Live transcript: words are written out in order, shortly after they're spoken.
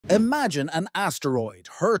Imagine an asteroid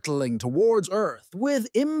hurtling towards Earth with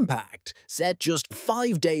impact set just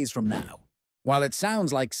 5 days from now. While it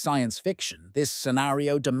sounds like science fiction, this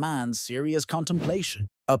scenario demands serious contemplation.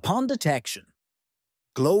 Upon detection,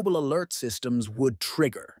 global alert systems would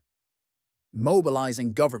trigger,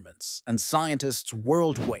 mobilizing governments and scientists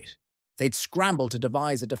worldwide. They'd scramble to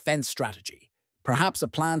devise a defense strategy, perhaps a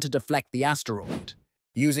plan to deflect the asteroid,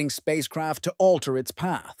 using spacecraft to alter its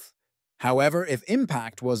path. However, if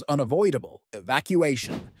impact was unavoidable,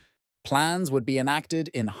 evacuation plans would be enacted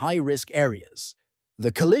in high-risk areas.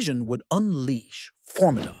 The collision would unleash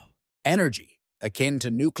formidable energy akin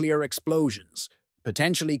to nuclear explosions,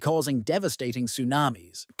 potentially causing devastating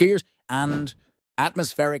tsunamis, gears, and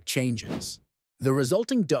atmospheric changes. The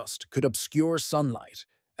resulting dust could obscure sunlight,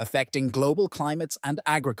 affecting global climates and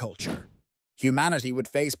agriculture. Humanity would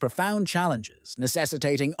face profound challenges,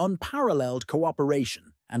 necessitating unparalleled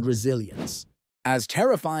cooperation and resilience. As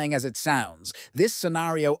terrifying as it sounds, this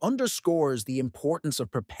scenario underscores the importance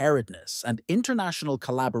of preparedness and international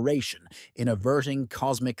collaboration in averting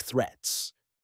cosmic threats.